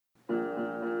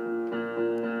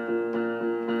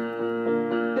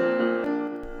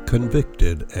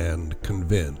Convicted and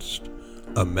Convinced,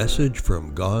 a message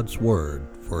from God's Word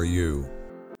for you.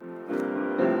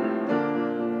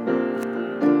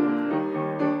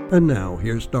 And now,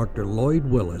 here's Dr. Lloyd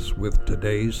Willis with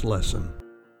today's lesson.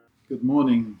 Good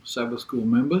morning, Sabbath School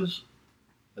members.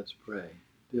 Let's pray.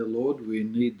 Dear Lord, we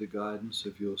need the guidance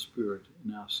of your Spirit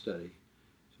in our study,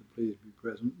 so please be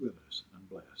present with us and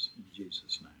bless. In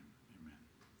Jesus' name,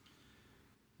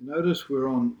 amen. Notice we're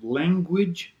on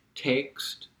language,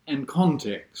 text, and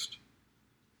context,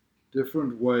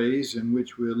 different ways in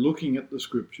which we're looking at the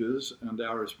Scriptures and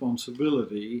our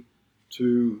responsibility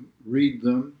to read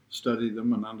them, study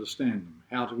them, and understand them,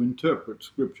 how to interpret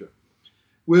Scripture.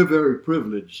 We're very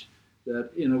privileged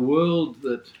that in a world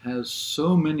that has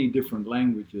so many different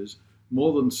languages,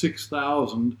 more than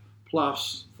 6,000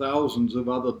 plus thousands of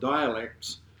other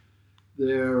dialects,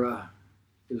 there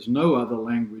is no other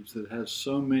language that has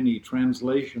so many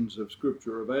translations of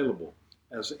Scripture available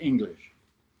as English.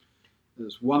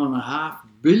 There's 1.5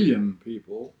 billion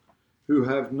people who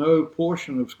have no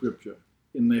portion of Scripture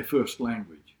in their first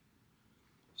language.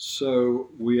 So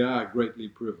we are greatly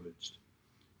privileged.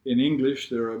 In English,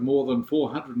 there are more than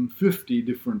 450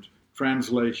 different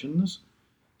translations,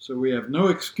 so we have no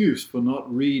excuse for not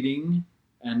reading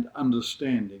and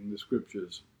understanding the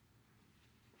Scriptures.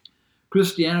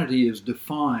 Christianity is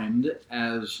defined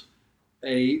as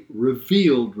a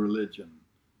revealed religion.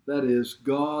 That is,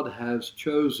 God has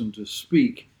chosen to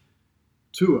speak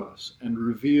to us and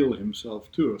reveal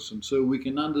himself to us, and so we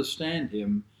can understand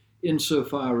him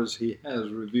insofar as he has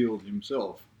revealed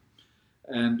himself.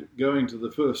 And going to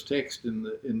the first text in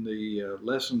the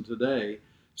lesson today,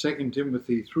 2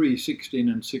 Timothy 3:16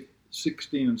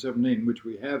 and 17, which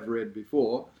we have read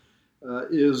before,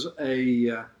 is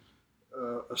a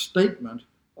statement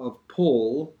of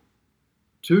Paul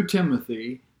to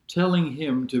Timothy, telling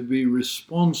him to be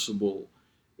responsible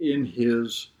in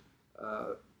his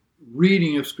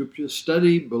reading of Scripture,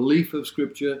 study, belief of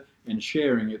Scripture, and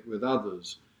sharing it with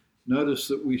others. Notice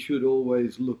that we should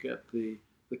always look at the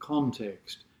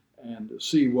context and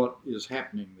see what is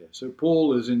happening there. So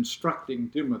Paul is instructing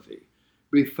Timothy,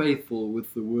 be faithful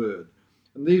with the word.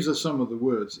 And these are some of the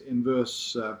words in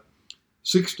verse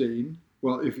 16.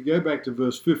 Well, if you go back to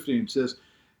verse 15, it says,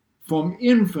 "From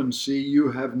infancy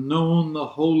you have known the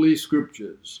Holy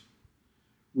Scriptures,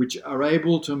 which are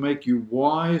able to make you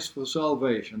wise for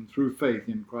salvation through faith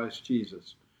in Christ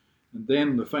Jesus." And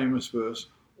then the famous verse,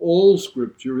 "All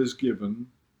Scripture is given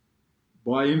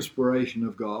by inspiration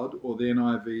of God," or the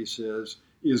NIV says,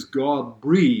 "is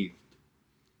God-breathed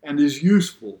and is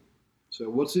useful." So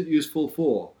what's it useful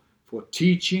for? For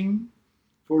teaching,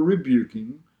 for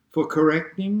rebuking, for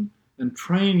correcting, and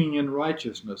training in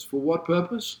righteousness. For what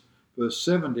purpose? Verse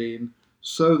 17,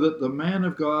 "so that the man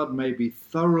of God may be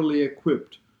thoroughly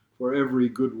equipped for every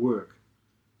good work."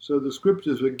 So the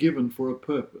Scriptures were given for a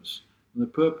purpose, and the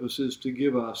purpose is to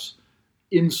give us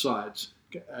insights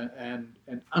and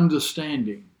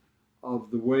understanding of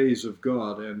the ways of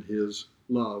God and his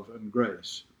love and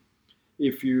grace.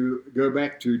 If you go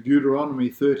back to Deuteronomy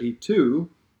 32,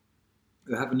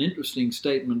 you have an interesting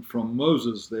statement from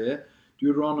Moses there.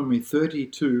 Deuteronomy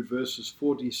 32, verses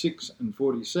 46 and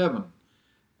 47.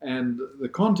 And the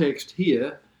context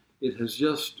here, it has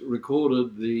just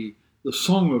recorded the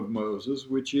Song of Moses,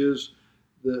 which is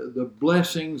the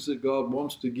blessings that God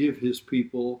wants to give his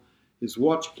people, his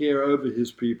watch care over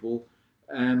his people,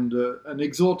 and an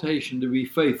exhortation to be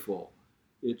faithful.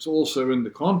 It's also in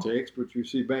the context, which you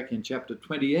see back in chapter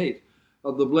 28,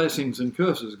 of the blessings and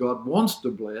curses. God wants to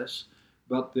bless,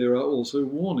 but there are also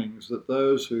warnings that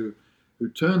those who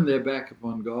turn their back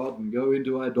upon God and go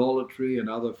into idolatry and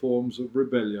other forms of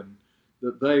rebellion,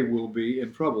 that they will be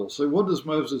in trouble. So what does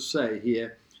Moses say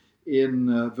here in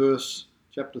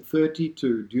chapter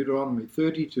 32, Deuteronomy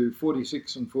 32,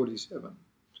 46 and 47?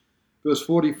 Verse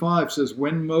 45 says,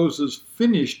 "When Moses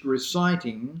finished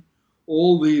reciting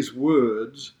all these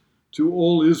words to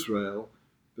all Israel,"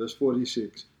 verse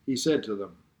 46, "he said to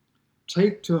them,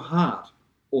 'Take to heart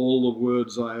all the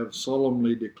words I have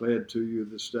solemnly declared to you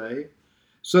this day,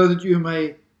 so that you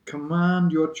may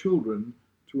command your children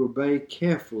to obey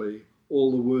carefully all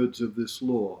the words of this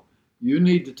law.'" You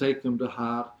need to take them to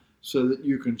heart so that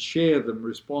you can share them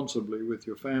responsibly with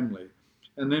your family.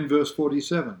 And then verse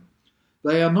 47,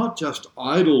 "They are not just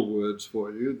idle words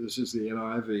for you," this is the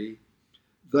NIV,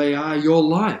 "they are your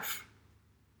life.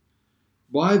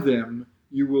 By them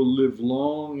you will live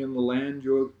long in the land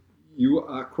you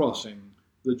are crossing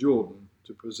the Jordan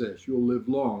to possess." You'll live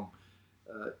long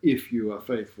if you are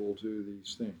faithful to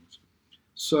these things.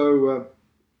 So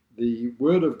the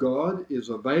Word of God is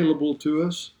available to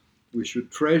us. We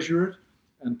should treasure it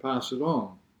and pass it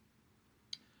on.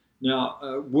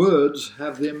 Now, words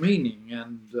have their meaning,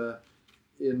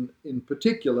 and in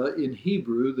particular, in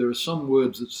Hebrew, there are some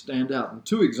words that stand out. And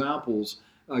two examples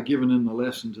are given in the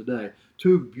lesson today.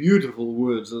 Two beautiful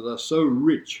words that are so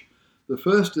rich. The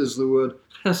first is the word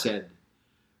chesed,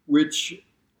 which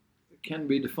can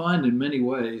be defined in many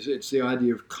ways. It's the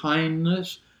idea of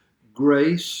kindness,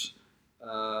 grace,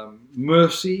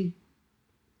 mercy,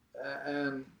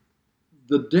 and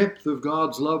the depth of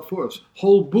God's love for us.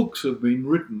 Whole books have been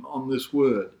written on this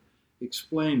word,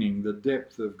 explaining the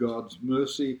depth of God's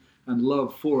mercy and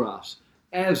love for us,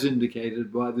 as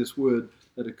indicated by this word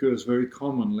that occurs very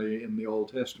commonly in the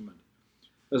Old Testament.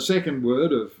 A second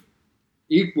word of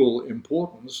equal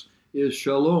importance is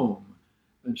shalom.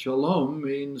 And shalom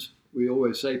means, we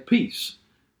always say, peace,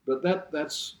 but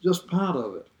that's just part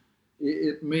of it.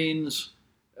 It means,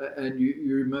 and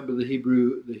you remember the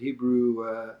Hebrew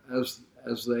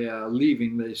as they are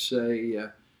leaving, they say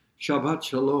Shabbat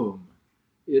Shalom.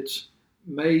 It's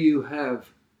may you have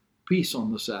peace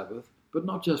on the Sabbath, but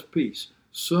not just peace.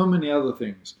 So many other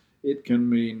things. It can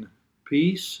mean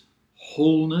peace,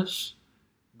 wholeness,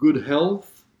 good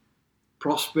health,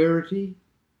 prosperity,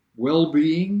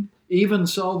 well-being, even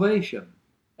salvation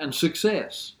and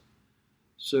success.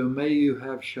 So may you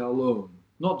have shalom,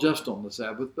 not just on the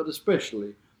Sabbath, but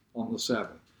especially on the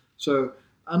Sabbath. So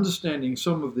understanding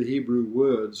some of the Hebrew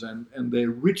words and their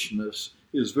richness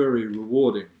is very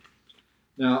rewarding.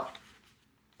 Now,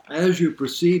 as you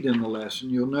proceed in the lesson,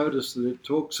 you'll notice that it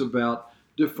talks about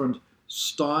different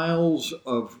styles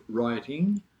of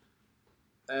writing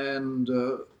and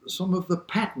some of the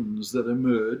patterns that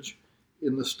emerge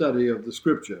in the study of the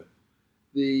Scripture.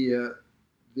 The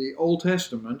Old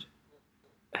Testament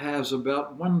has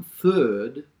about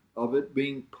 1/3 of it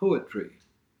being poetry.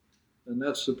 And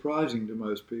that's surprising to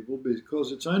most people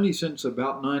because it's only since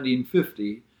about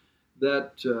 1950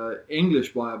 that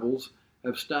English Bibles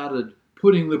have started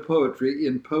putting the poetry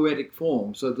in poetic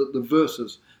form so that the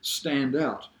verses stand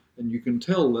out and you can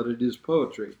tell that it is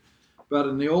poetry. But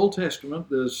in the Old Testament,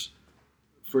 there's,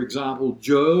 for example,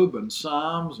 Job and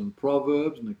Psalms and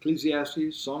Proverbs and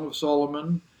Ecclesiastes, Song of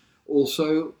Solomon,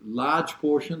 also large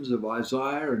portions of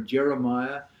Isaiah and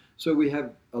Jeremiah. So we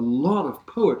have a lot of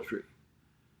poetry.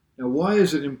 Now, why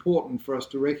is it important for us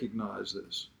to recognize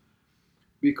this?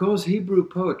 Because Hebrew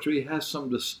poetry has some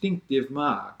distinctive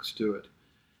marks to it.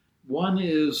 One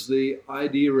is the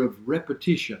idea of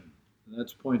repetition, and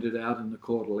that's pointed out in the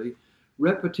quarterly.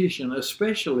 Repetition,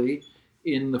 especially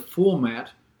in the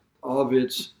format of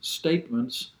its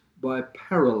statements by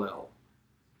parallel.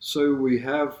 So we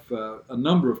have a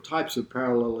number of types of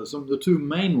parallelism. The two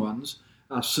main ones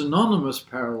are synonymous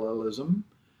parallelism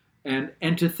and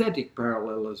antithetic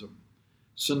parallelism.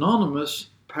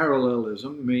 Synonymous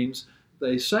parallelism means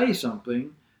they say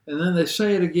something and then they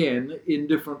say it again in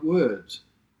different words.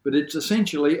 But it's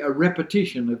essentially a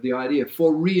repetition of the idea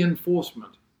for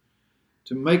reinforcement,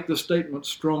 to make the statement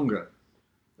stronger.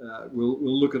 We'll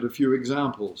look at a few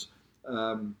examples.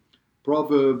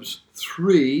 Proverbs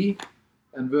 3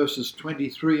 and verses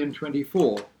 23 and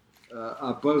 24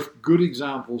 are both good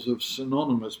examples of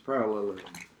synonymous parallelism.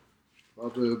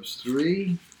 Proverbs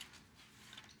 3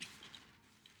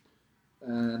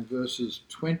 and verses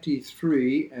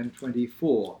 23 and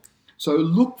 24. So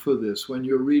look for this when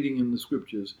you're reading in the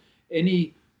Scriptures.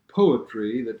 Any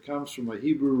poetry that comes from a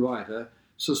Hebrew writer,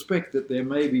 suspect that there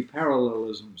may be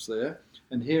parallelisms there.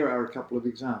 And here are a couple of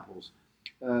examples.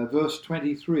 Verse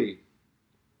 23.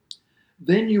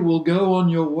 Then you will go on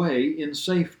your way in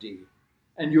safety,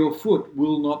 and your foot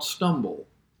will not stumble.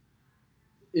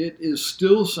 It is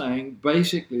still saying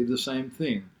basically the same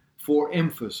thing, for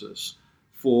emphasis,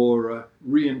 for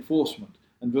reinforcement.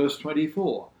 And verse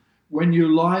 24. When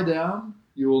you lie down,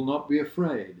 you will not be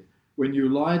afraid. When you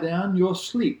lie down, your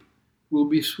sleep will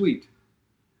be sweet.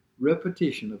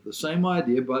 Repetition of the same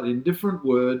idea, but in different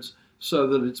words, so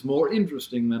that it's more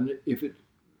interesting than if it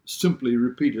simply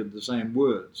repeated the same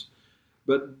words.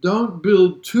 But don't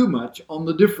build too much on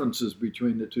the differences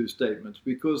between the two statements,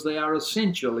 because they are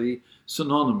essentially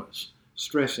synonymous,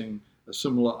 stressing a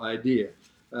similar idea.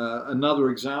 Another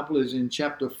example is in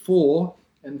chapter 4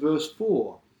 and verse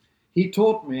 4. He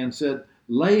taught me and said,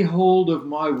 lay hold of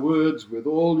my words with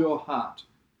all your heart.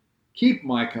 Keep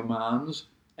my commands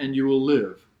and you will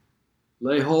live.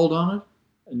 Lay hold on it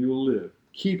and you will live.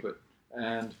 Keep it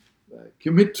and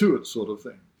commit to it, sort of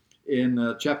thing.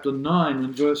 In chapter 9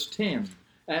 and verse 10.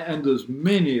 And there's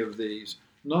many of these,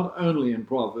 not only in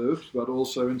Proverbs, but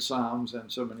also in Psalms and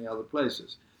so many other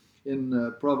places.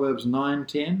 In Proverbs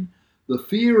 9:10, the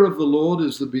fear of the Lord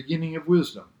is the beginning of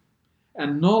wisdom,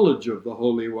 and knowledge of the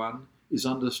Holy One is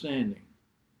understanding.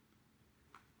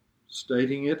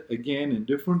 stating it again in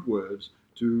different words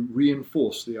to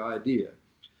reinforce the idea.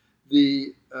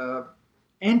 The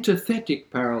antithetic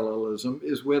parallelism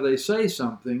is where they say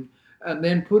something and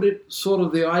then put it sort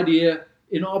of the idea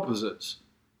in opposites.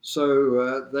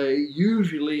 So they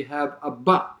usually have a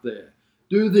but there.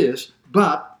 Do this,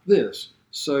 but this.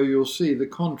 So you'll see the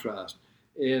contrast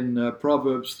in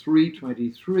Proverbs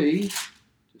 3:23.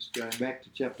 Just going back to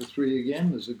chapter 3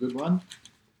 again, there's a good one.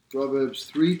 Proverbs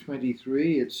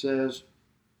 3:23, it says,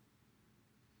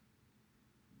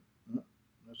 no,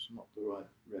 that's not the right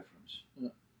reference.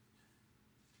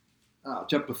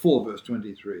 Chapter 4, verse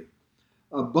 23.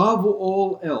 Above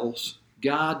all else,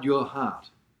 guard your heart.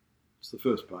 It's the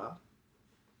first part.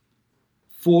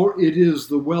 For it is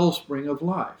the wellspring of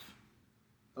life.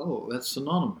 Oh, that's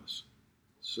synonymous.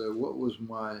 So what was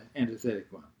my antithetic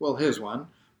one? Well, here's one.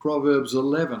 Proverbs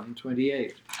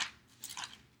 11:28.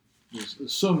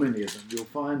 There's so many of them. You'll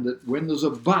find that when there's a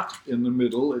but in the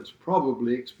middle, it's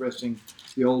probably expressing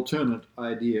the alternate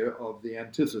idea of the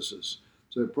antithesis.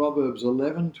 So Proverbs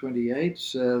 11:28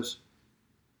 says,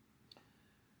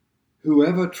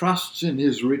 whoever trusts in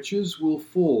his riches will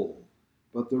fall,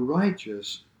 but the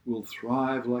righteous will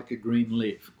thrive like a green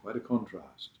leaf. Quite a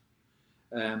contrast.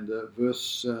 And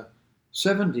verse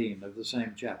 17 of the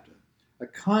same chapter. A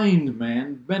kind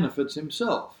man benefits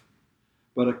himself,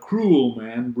 but a cruel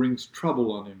man brings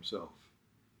trouble on himself.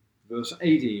 Verse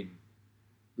 18.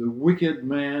 The wicked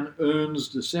man earns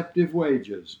deceptive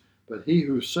wages, but he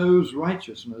who sows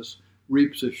righteousness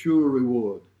reaps a sure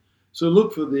reward. So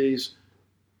look for these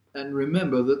and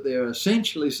remember that they're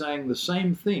essentially saying the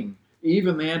same thing,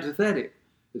 even the antithetic.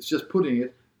 It's just putting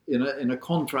it in a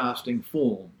contrasting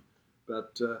form.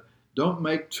 But don't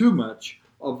make too much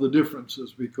of the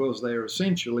differences because they are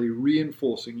essentially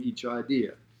reinforcing each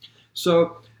idea.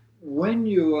 So when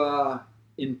you are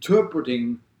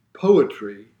interpreting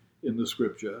poetry in the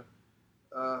scripture,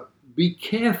 be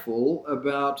careful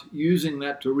about using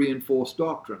that to reinforce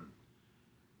doctrine.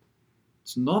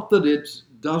 It's not that it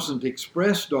doesn't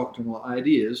express doctrinal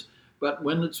ideas, but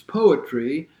when it's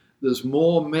poetry, there's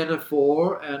more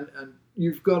metaphor, and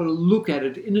you've got to look at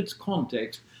it in its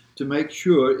context to make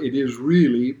sure it is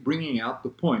really bringing out the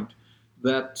point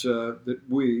that that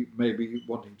we may be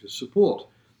wanting to support.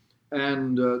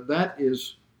 And that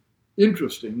is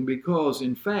interesting because,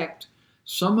 in fact,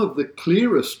 some of the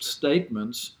clearest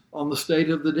statements on the state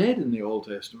of the dead in the Old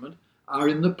Testament are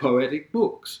in the poetic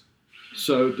books.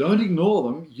 So don't ignore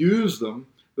them, use them,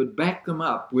 but back them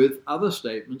up with other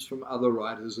statements from other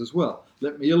writers as well.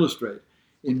 Let me illustrate.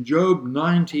 In Job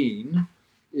 19,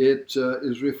 it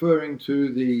is referring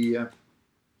to the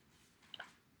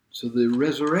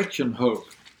resurrection hope.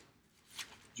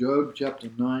 Job chapter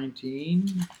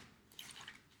 19,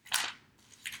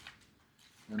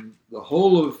 and the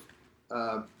whole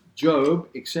of Job,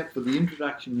 except for the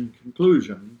introduction and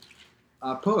conclusion,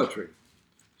 are poetry.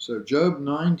 So Job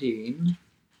 19,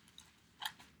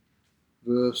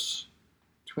 verse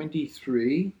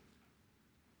 23,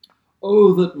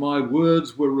 oh, that my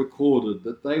words were recorded,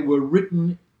 that they were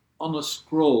written on a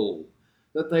scroll,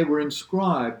 that they were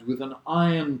inscribed with an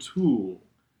iron tool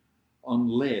on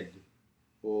lead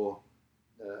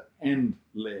and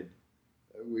lead.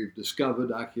 We've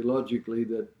discovered archaeologically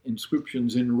that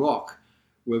inscriptions in rock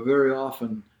were very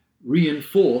often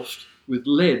reinforced with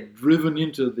lead driven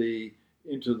into the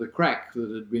crack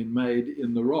that had been made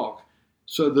in the rock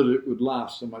so that it would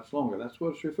last so much longer. That's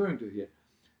what it's referring to here.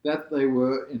 That they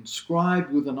were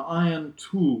inscribed with an iron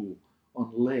tool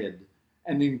on lead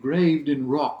and engraved in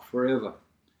rock forever.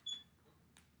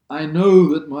 I know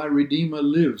that my Redeemer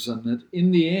lives and that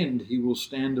in the end he will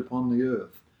stand upon the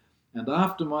earth. And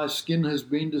after my skin has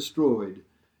been destroyed,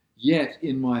 yet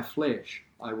in my flesh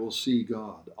I will see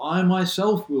God. I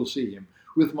myself will see him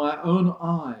with my own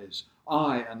eyes,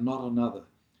 I and not another.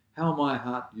 How my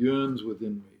heart yearns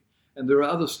within me. And there are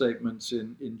other statements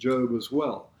in Job as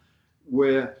well,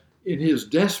 where in his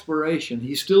desperation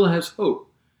he still has hope,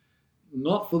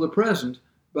 not for the present,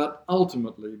 but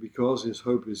ultimately because his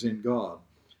hope is in God.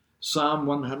 Psalm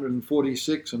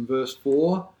 146 and verse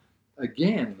 4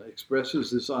 again expresses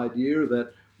this idea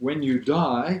that when you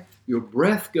die, your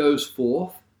breath goes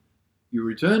forth, you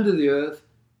return to the earth,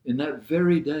 in that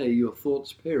very day your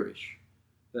thoughts perish.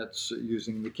 That's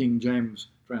using the King James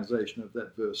translation of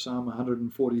that verse, Psalm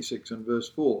 146 and verse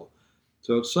 4.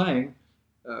 So it's saying,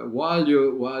 while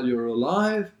you're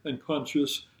alive and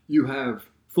conscious, you have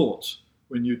thoughts.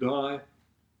 When you die,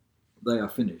 they are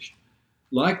finished.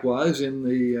 Likewise, in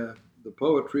the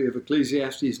poetry of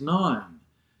Ecclesiastes 9,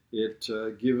 it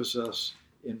gives us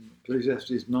in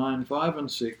Ecclesiastes 9, 5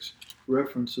 and 6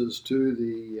 references to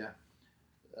the,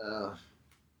 let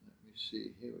me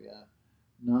see, here we are,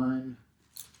 9,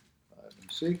 5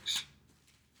 and 6.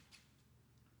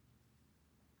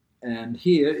 And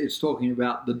here it's talking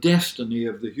about the destiny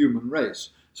of the human race.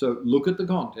 So look at the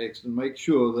context and make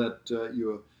sure that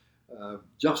you're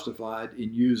justified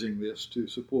in using this to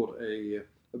support a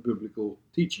biblical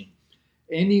teaching.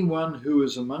 Anyone who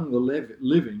is among the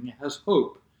living has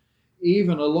hope.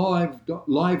 Even a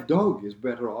live dog is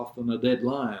better off than a dead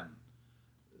lion.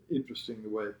 Interesting the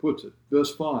way it puts it.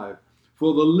 Verse 5,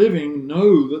 for the living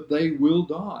know that they will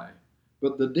die,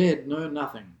 but the dead know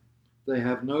nothing. They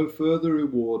have no further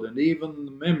reward, and even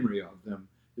the memory of them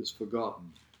is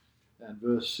forgotten. And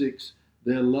verse 6,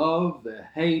 their love, their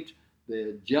hate,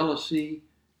 their jealousy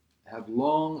have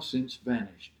long since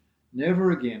vanished.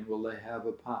 Never again will they have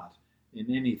a part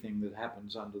in anything that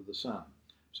happens under the sun.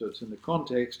 So it's in the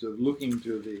context of looking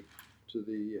to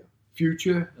the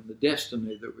future and the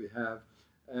destiny that we have.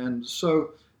 And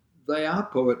so they are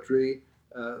poetry.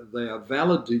 They are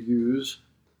valid to use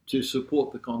to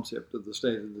support the concept of the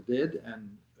state of the dead and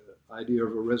idea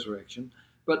of a resurrection,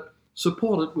 but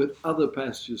support it with other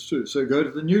passages too. So go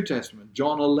to the New Testament,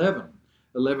 John 11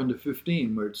 to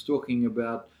 15, where it's talking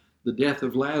about the death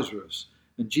of Lazarus.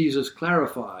 And Jesus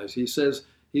clarifies. He says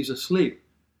he's asleep.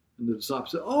 And the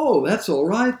disciples say, oh, that's all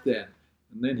right then.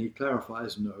 And then he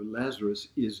clarifies, no, Lazarus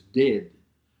is dead.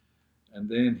 And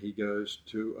then he goes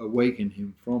to awaken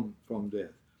him from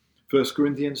death. 1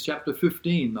 Corinthians chapter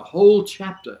 15, the whole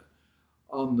chapter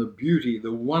on the beauty,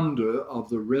 the wonder of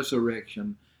the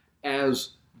resurrection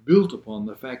as built upon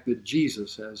the fact that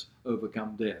Jesus has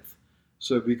overcome death.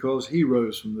 So because he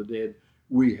rose from the dead,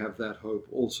 we have that hope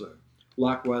also.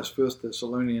 Likewise, 1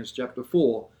 Thessalonians chapter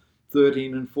 4,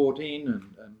 13 and 14,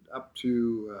 and up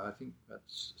to, I think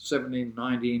that's 17,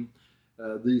 19,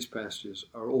 these passages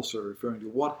are also referring to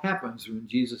what happens when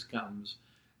Jesus comes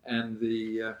and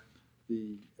the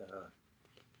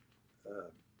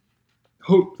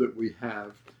hope that we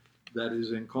have that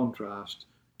is in contrast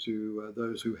to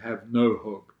those who have no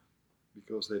hope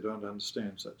because they don't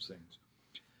understand such things.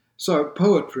 So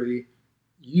poetry,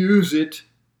 use it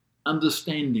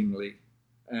understandingly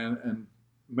and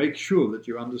make sure that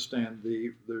you understand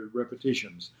the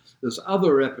repetitions. There's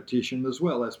other repetition as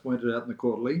well, as pointed out in the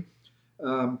quarterly.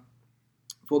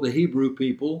 For the Hebrew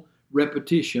people,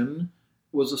 repetition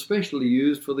was especially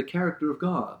used for the character of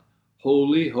God.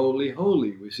 Holy, holy,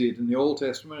 holy. We see it in the Old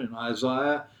Testament, in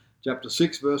Isaiah chapter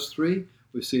 6, verse 3.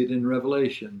 We see it in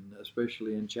Revelation,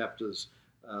 especially in chapters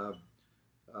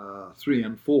 3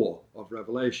 and 4 of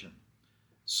Revelation.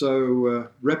 So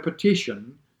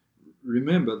repetition,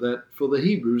 remember that for the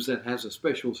Hebrews that has a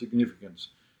special significance.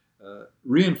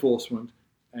 Reinforcement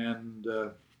and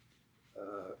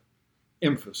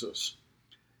emphasis.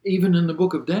 Even in the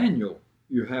book of Daniel,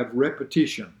 you have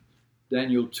repetition.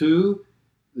 Daniel 2,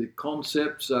 the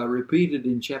concepts are repeated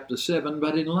in chapter 7,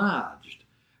 but enlarged.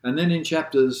 And then in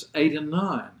chapters 8 and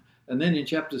 9, and then in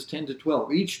chapters 10 to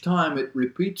 12. Each time it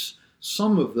repeats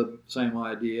some of the same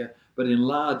idea, but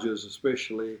enlarges,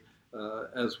 especially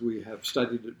as we have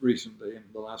studied it recently in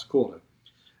the last quarter.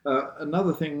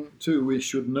 Another thing, too, we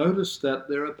should notice that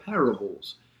there are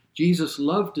parables. Jesus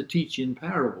loved to teach in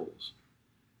parables.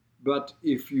 But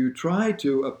if you try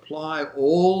to apply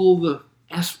all the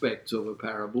aspects of a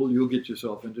parable, you'll get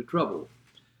yourself into trouble.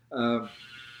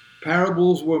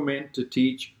 Parables were meant to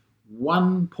teach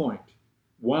one point,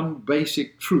 one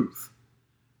basic truth.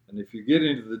 And if you get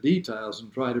into the details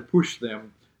and try to push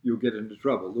them, you'll get into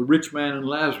trouble. The rich man and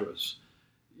Lazarus,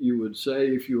 you would say,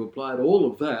 if you applied all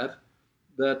of that,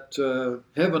 that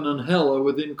heaven and hell are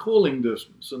within calling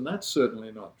distance, and that's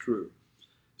certainly not true.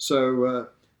 So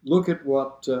look at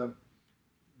what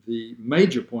the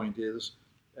major point is,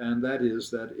 and that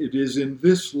is that it is in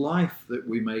this life that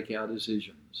we make our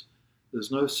decisions.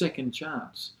 There's no second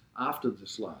chance after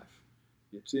this life.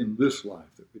 It's in this life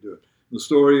that we do it. The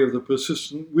story of the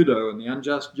persistent widow and the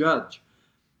unjust judge.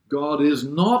 God is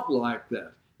not like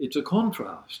that. It's a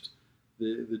contrast.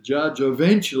 The judge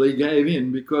eventually gave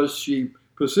in because she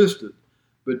persisted.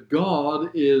 But God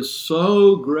is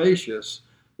so gracious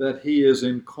that he is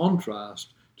in contrast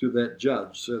to that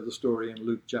judge. So the story in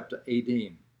Luke chapter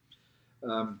 18.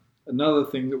 Another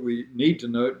thing that we need to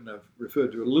note, and I've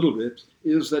referred to it a little bit,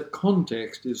 is that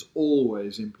context is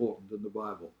always important in the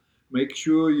Bible. Make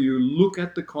sure you look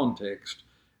at the context,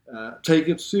 take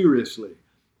it seriously.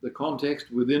 The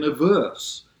context within a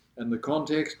verse, and the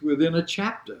context within a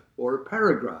chapter or a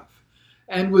paragraph,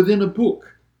 and within a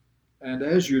book. And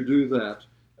as you do that,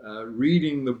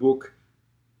 reading the book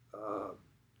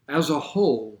as a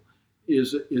whole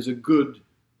is a good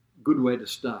way to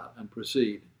start and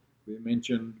proceed. We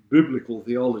mentioned biblical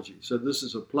theology. So this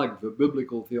is a plug for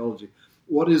biblical theology.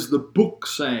 What is the book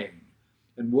saying?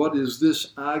 And what is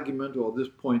this argument or this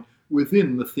point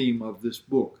within the theme of this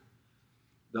book?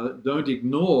 Don't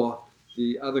ignore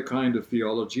the other kind of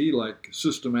theology, like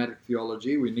systematic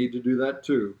theology. We need to do that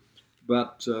too.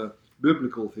 But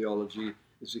biblical theology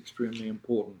is extremely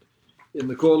important. In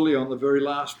the quarterly, on the very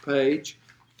last page,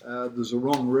 there's a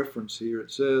wrong reference here.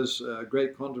 It says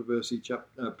Great Controversy,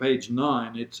 page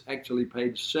 9. It's actually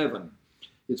page 7.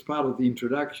 It's part of the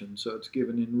introduction, so it's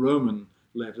given in Roman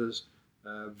letters,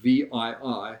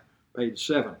 VII, page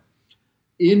 7.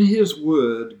 In his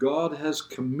word, God has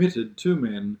committed to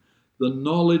men the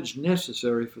knowledge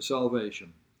necessary for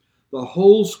salvation. The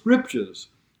whole scriptures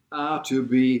are to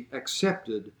be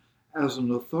accepted as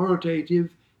an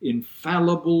authoritative,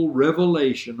 infallible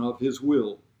revelation of his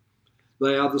will.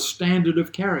 They are the standard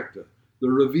of character,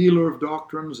 the revealer of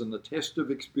doctrines, and the test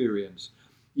of experience.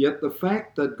 Yet the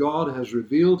fact that God has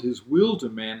revealed his will to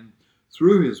men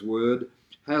through his word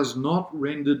has not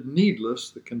rendered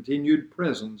needless the continued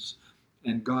presence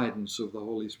and guidance of the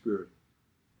Holy Spirit.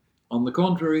 On the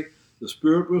contrary, the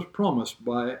Spirit was promised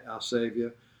by our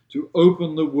Savior to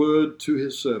open the word to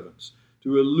his servants,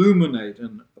 to illuminate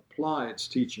and apply its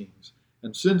teachings.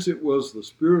 And since it was the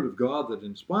Spirit of God that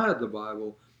inspired the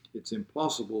Bible, it's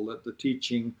impossible that the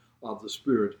teaching of the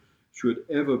Spirit should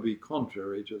ever be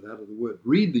contrary to that of the Word.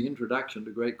 Read the introduction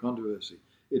to Great Controversy.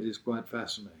 It is quite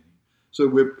fascinating. So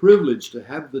we're privileged to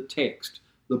have the text,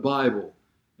 the Bible,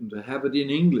 and to have it in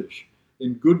English,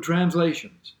 in good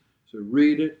translations. So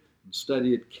read it and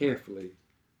study it carefully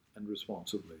and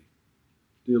responsibly.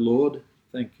 Dear Lord,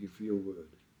 thank you for your word.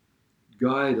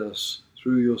 Guide us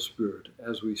through your Spirit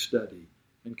as we study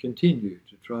and continue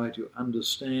to try to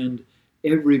understand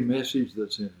every message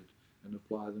that's in it and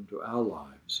apply them to our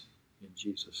lives. In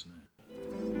Jesus' name.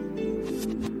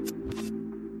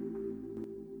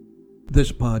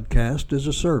 This podcast is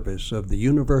a service of the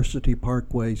University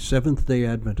Parkway Seventh-day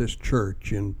Adventist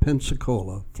Church in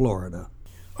Pensacola, Florida.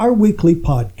 Our weekly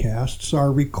podcasts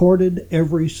are recorded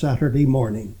every Saturday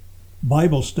morning.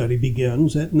 Bible study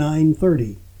begins at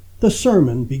 9:30. The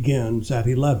sermon begins at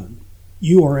 11.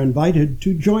 You are invited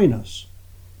to join us.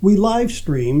 We live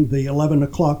stream the 11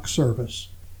 o'clock service.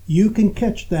 You can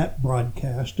catch that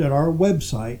broadcast at our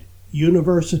website,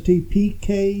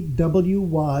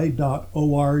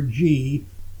 universitypkwy.org,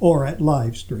 or at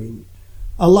Livestream.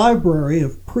 A library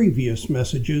of previous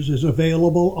messages is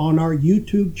available on our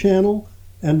YouTube channel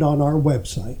and on our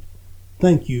website.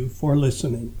 Thank you for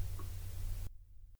listening.